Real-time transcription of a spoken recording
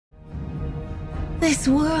This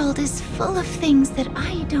world is full of things that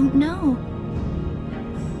I don't know.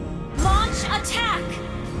 Launch attack!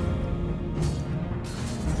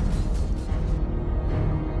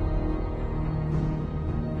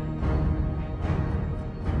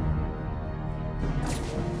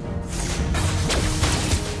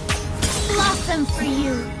 Blossom for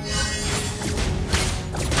you!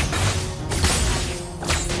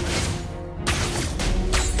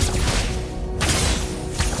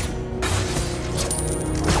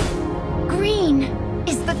 Green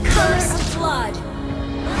is the color of Blood!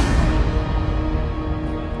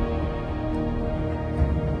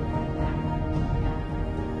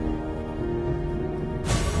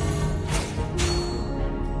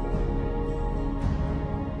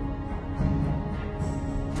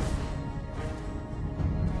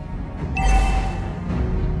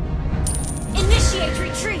 Initiate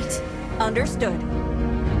retreat! Understood.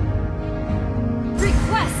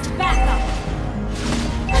 Request backup!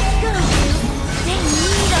 Let's go, you! They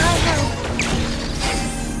need our help!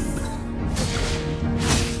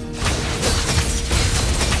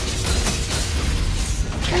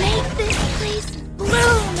 Make this place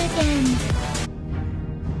bloom again!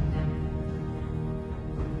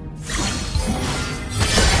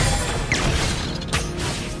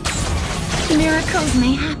 Miracles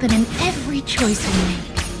may happen in every choice we make.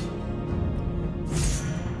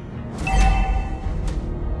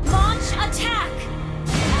 Launch attack!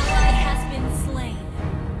 Ally has been slain.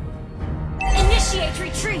 Initiate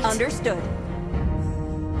retreat! Understood.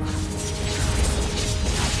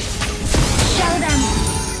 Show them!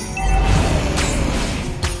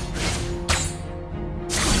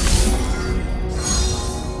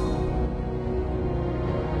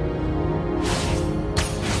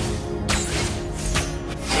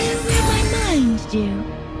 Where my mind do?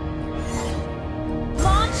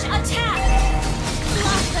 Launch attack!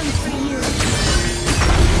 Blossom for you!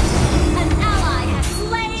 An ally has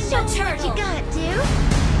slain Show the me what turtle! you got, dude!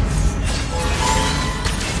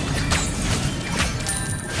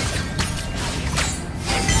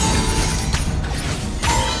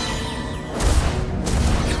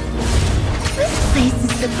 This place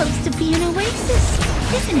is supposed to be an oasis,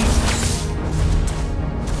 isn't it?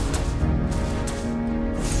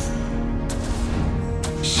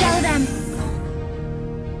 Show them!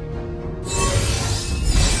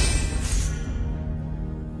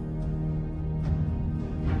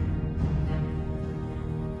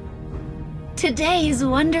 Today is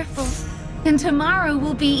wonderful, and tomorrow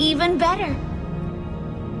will be even better.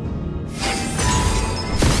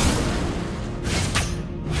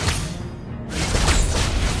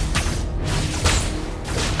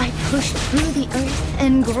 I pushed through the earth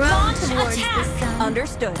and grow Launch towards attack! the sun.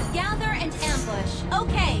 Understood. Gather and ambush.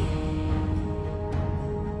 Okay.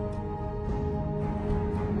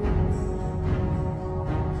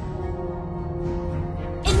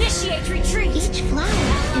 Initiate retreat! Each flower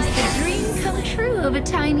is the dream come true of a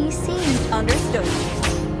tiny seed. Understood.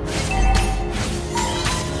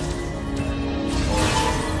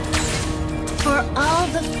 For all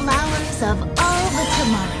the flowers of all the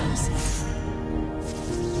tomorrows.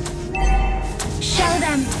 Show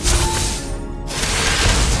them.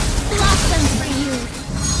 Blossom for you.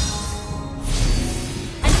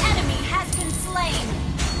 An enemy has been slain.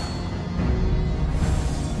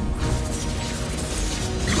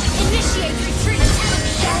 Initiate retreat!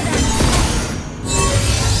 Show them.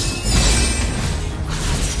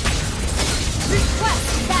 Request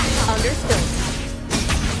backup! Understood.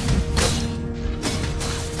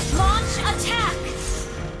 Launch attack!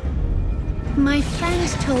 My friend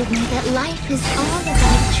told me that life is all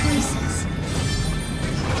about choices.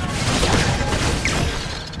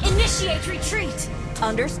 Initiate retreat!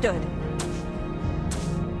 Understood.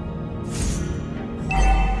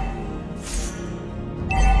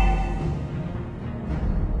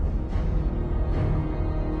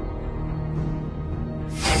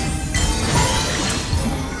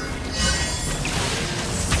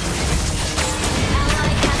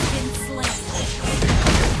 Ally has been slain.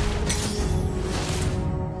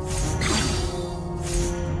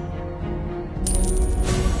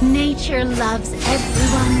 Nature loves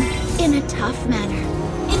everyone in a tough manner.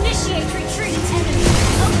 Initiate retreat! Enemy.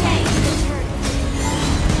 Okay.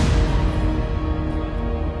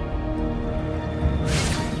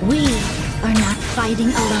 We are not fighting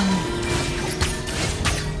alone.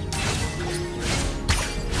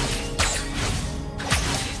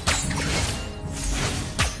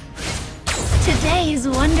 Today is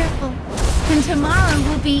wonderful, and tomorrow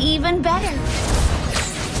will be even better.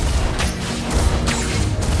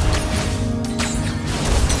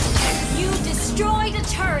 You destroyed a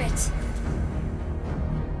turret!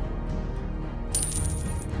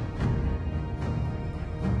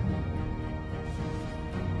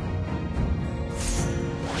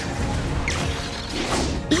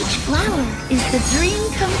 is the dream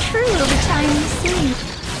come true of a tiny seed.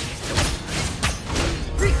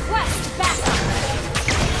 Request backup.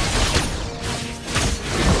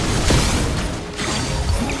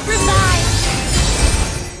 Revive!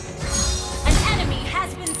 An enemy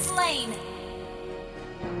has been slain.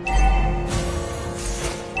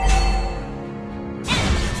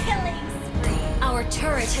 Enemy killing spree. Our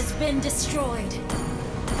turret has been destroyed.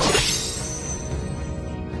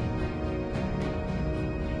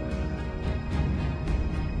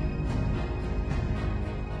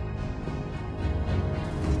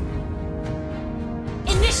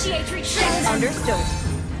 Initiate retreat. Understood.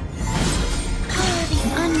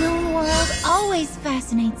 The unknown world always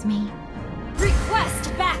fascinates me.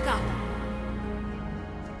 Request backup.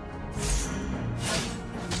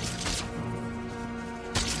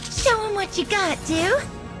 Show 'em what you got, dude.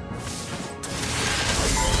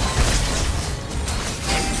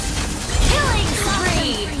 Killing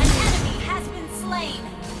spree. An enemy has been slain.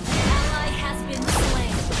 An ally has been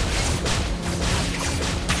slain.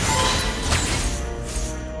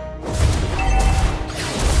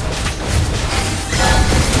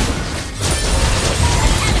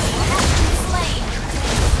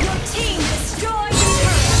 Your team destroyed the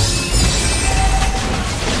turret.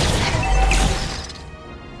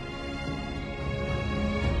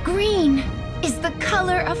 Green is the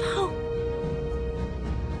color of hope.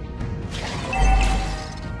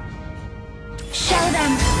 Show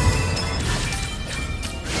them.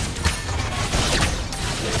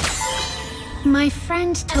 My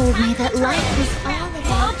friend told me that life is all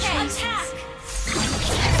about Okay, choices. attack.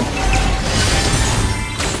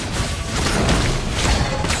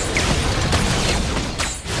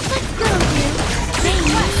 Let's go, dude.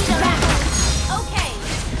 Request backup. Okay.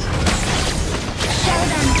 Show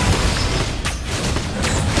them.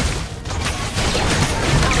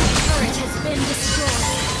 Our turret has been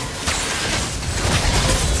destroyed.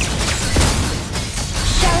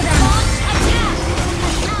 Show them. Launch attack.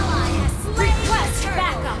 An ally has slain. Request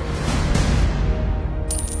backup.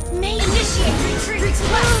 Maybe. Initiate retreat.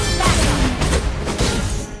 Request backup.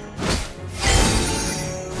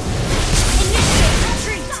 Initiate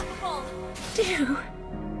retreat. Do.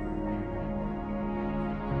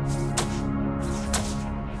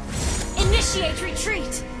 Initiate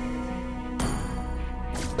retreat.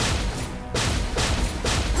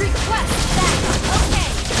 Request backup.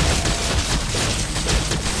 Okay.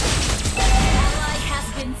 Ally has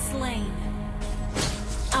been slain.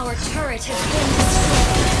 Our turret has been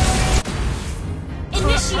destroyed.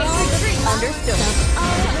 Initiate retreat. Understood.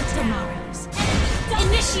 All the tomorrows.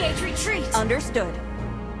 Initiate retreat. Understood.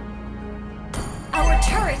 Our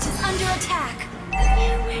turret is under attack.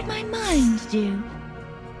 You read my mind, dude.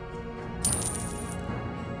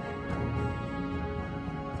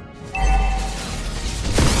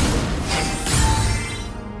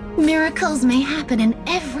 Miracles may happen in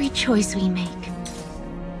every choice we make.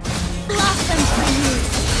 Blossom for you.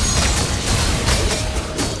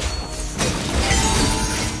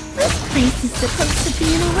 This place is supposed to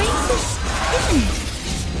be an oasis, isn't it?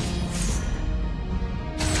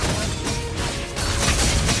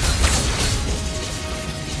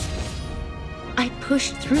 I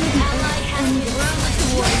pushed through the Ally has and been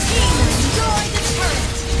towards team. Destroy the turret.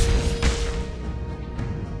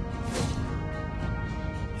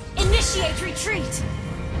 Initiate retreat.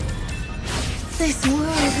 this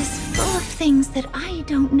world is full of things that I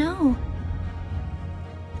don't know.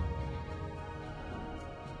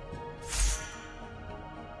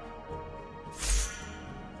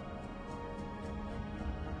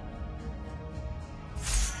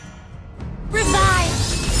 Revive!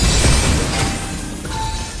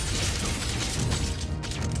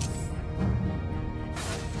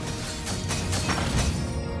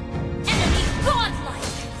 Enemy godlike.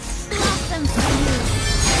 Blossom for you.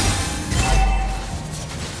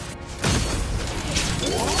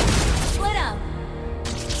 Split up.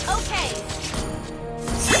 Okay.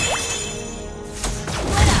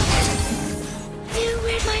 Split up. You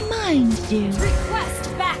read my mind, dude. Request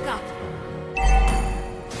backup.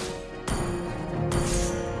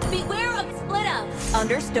 Beware of split up.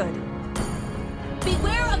 Understood.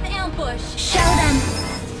 Beware of ambush. Show them.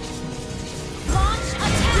 Launch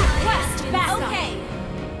attack. Request backup. Okay.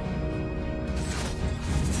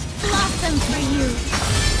 Blossom for you.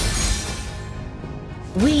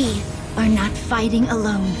 We are not fighting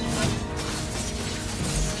alone.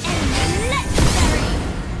 Enemy necessary.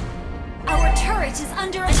 Our turret is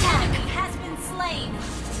under attack. Enemy has been slain.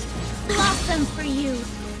 Blossom for you.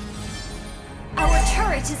 Our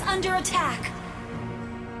turret is under attack.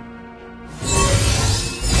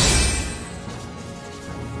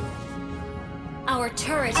 Our Our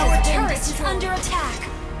turret is under attack.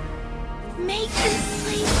 Make this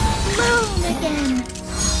place bloom again.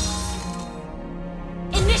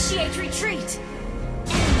 Initiate retreat.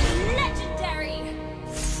 Enemy legendary.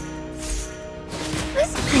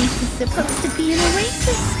 This place is supposed to be an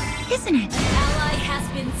oasis, isn't it? Ally has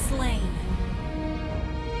been slain.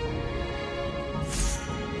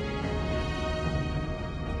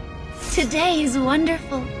 Today is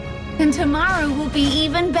wonderful, and tomorrow will be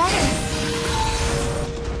even better.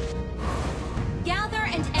 Gather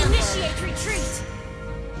and initiate retreat.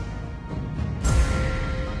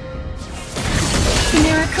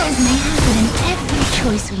 Miracles may happen in every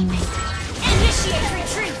choice we make. Initiate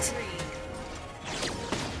retreat.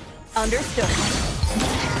 Understood.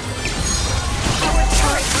 Our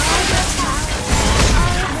turret is under attack.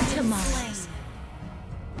 All the tomorrows.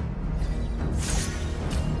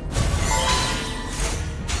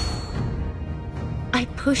 I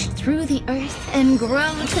push through the earth and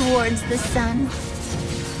grow towards the sun.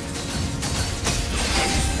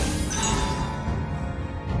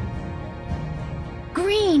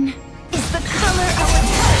 Green is the color of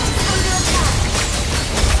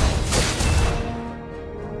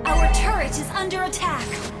Our turret is under attack.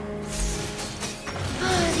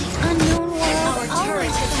 the unknown world. Our turret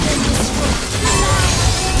always has been destroyed.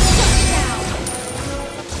 Shut down.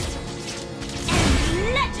 Enemy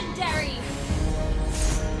legendary.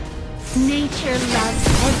 Nature loves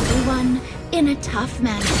everyone in a tough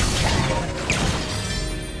manner.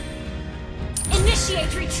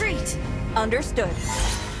 Initiate retreat. Understood.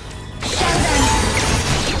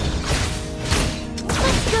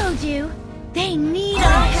 Let's go, Jew. They need our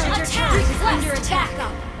Our help. attack is under attack.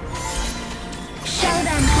 Show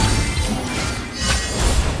them.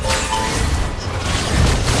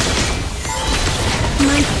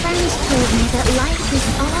 My friends told me that life is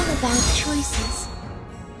all about choices.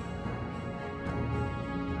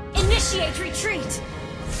 Initiate retreat.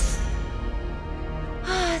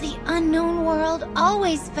 The unknown world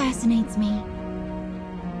always fascinates me.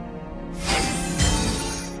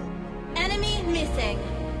 Enemy missing.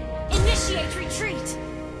 Initiate retreat.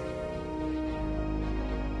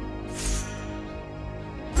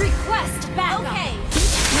 Request backup. Okay.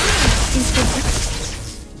 Is the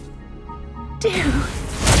do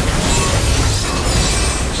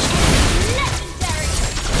Legendary.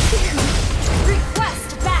 Request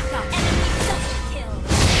backup. Enemy double kill.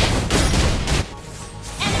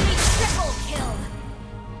 Enemy triple kill.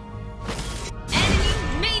 Enemy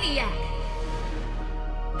maniac.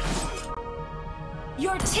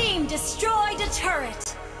 Your team destroyed a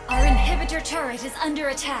turret. Our inhibitor turret is under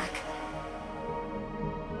attack.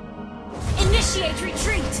 Initiate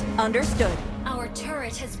retreat. Understood. Our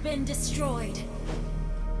turret has been destroyed.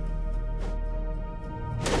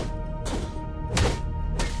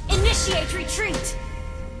 Initiate retreat.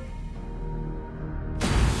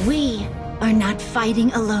 we are not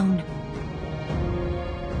fighting alone.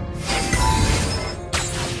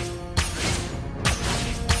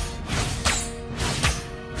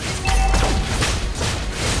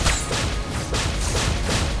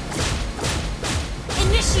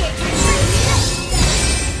 Initiate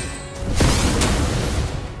retreat.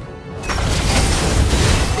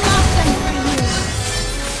 Blossom for you.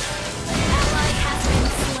 Ally has been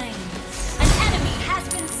slain. An enemy has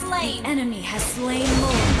been slain. The enemy has slain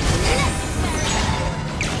more.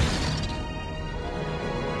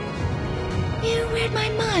 You read my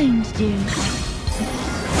mind, dude.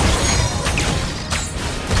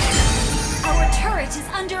 Our turret is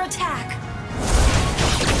under attack.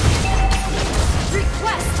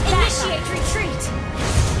 Request initiate retreat.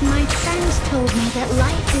 My friends told me that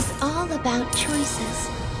life is all about choices.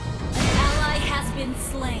 An ally has been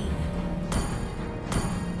slain.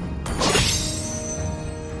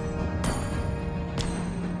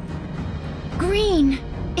 Green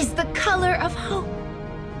is the color of hope.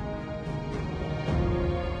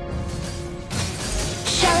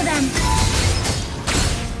 Show them.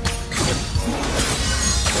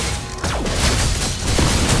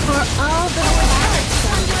 For all the Turret's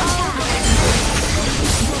under attack.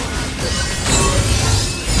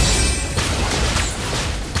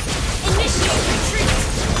 Initiate retreat.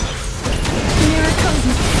 miracles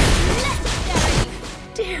Legendary.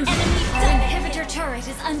 do. Enemy inhibitor turret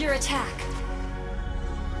is under attack.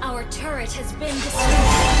 Our turret has been destroyed.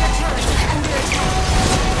 Our turret is under attack.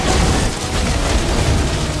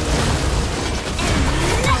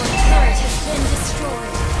 Our turret has been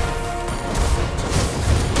destroyed.